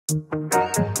Had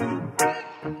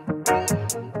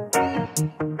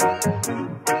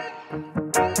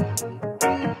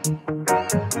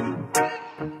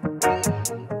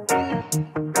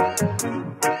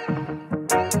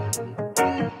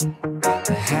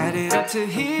it up to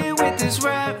here with this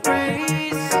rap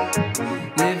race,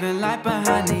 living life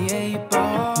behind the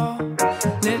 8-ball.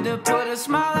 Lived to put a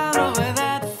smile all over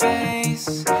that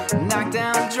face. Knock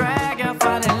down, drag out,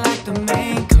 fighting like the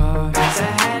main card. I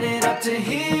had it up to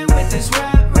here with this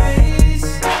rap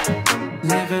race,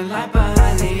 living life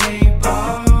behind the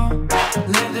 8-ball.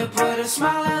 Lived to put a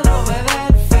smile all over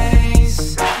that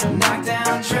face. Knock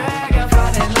down, drag out,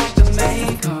 fighting like the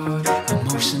main card.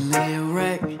 Emotionally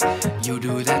erect, you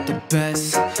do that the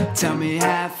best. Tell me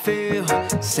how I feel,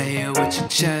 say it with your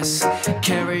chest.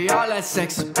 Carry all that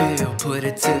sex appeal, put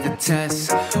it to the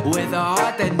test. With a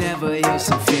heart that never heals,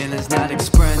 some feelings not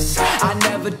expressed. I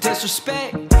never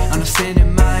disrespect,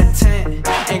 understanding my intent,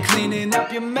 and cleaning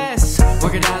up your mess,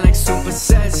 work it out like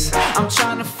supersets. I'm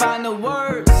trying to find the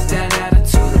words, that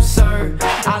attitude absurd.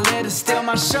 I let her steal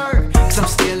my shirt, cause I'm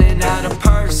stealing out a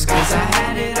purse. Cause I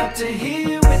had it up to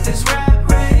here with this rap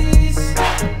race,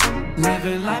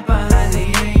 living life behind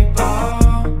the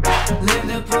 8-ball. Live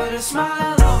to put a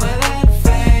smile all over that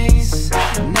face.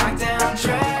 Knock down,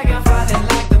 drag out, fighting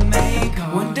like the main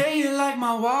card. One day you like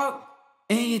my walk,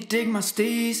 and you dig my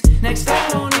steez. Next day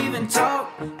I won't even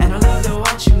talk, and I love to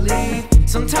watch you leave.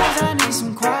 Sometimes I need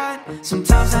some quiet,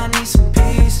 sometimes I need some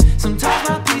peace. Sometimes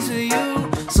my peace with you,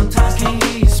 sometimes can't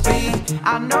hear you speak.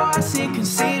 I know I seem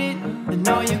conceited, I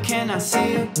know you cannot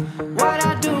see it. What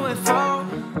I do it for,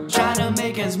 trying to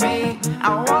make ends meet.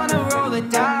 I wanna roll the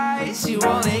dice, you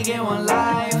only get one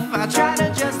life. I try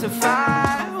to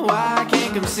justify why I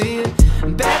can't come see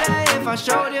it. Better if I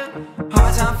showed you.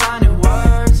 Hard time finding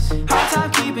words, hard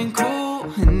time keeping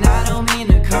cool, and I don't mean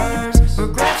to curse.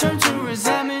 Regret turn to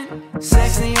resentment,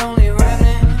 sex the only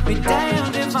remnant. Be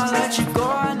damned if I let you go,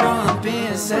 I know I'm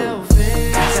being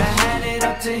selfish. I had it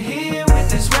up to here with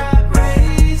this rap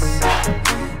race,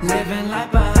 living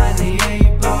life behind the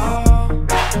 8-ball.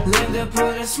 Live to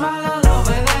put a smile all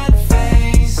over that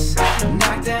face.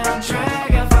 Knock down,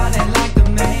 drag out, fighting like the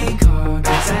main card.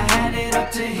 Cause I had it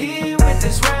up to here with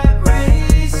this rap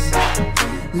race,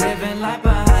 living life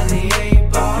behind the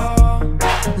 8-ball.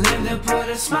 Live to put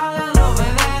a smile all over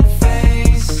that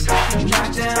face.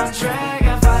 Knock down, drag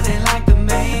out, fighting like the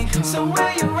main card. So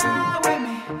when you ride with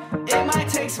me, it might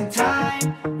take some time.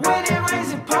 When it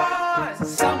rains and pours, the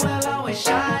sun will always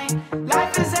shine.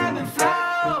 Life is ebb and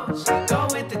flows, go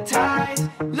with the tides.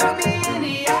 Look me in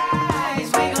the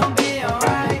eyes, we gon' be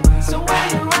alright. So when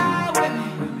you ride with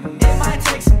me, it might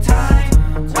take some time.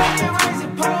 When it rains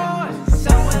and pours, the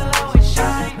sun will always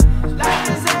shine. Life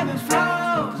is ebb and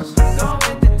flows, go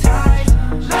with the tides.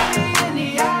 Look me in the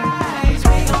eyes,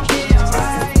 we gon' be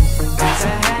alright. Cause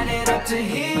I had it up to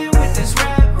here with this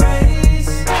rap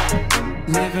race,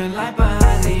 living life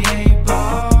behind the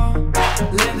 8-ball.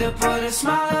 Live to put a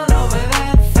smile all over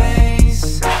that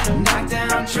face. Knock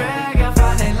down, drag out,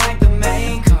 fighting like the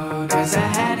main card. Cause I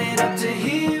had it up to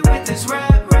here with this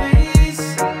rap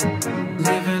race,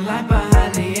 living life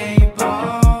behind the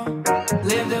 8-ball.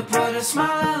 Live to put a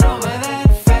smile all over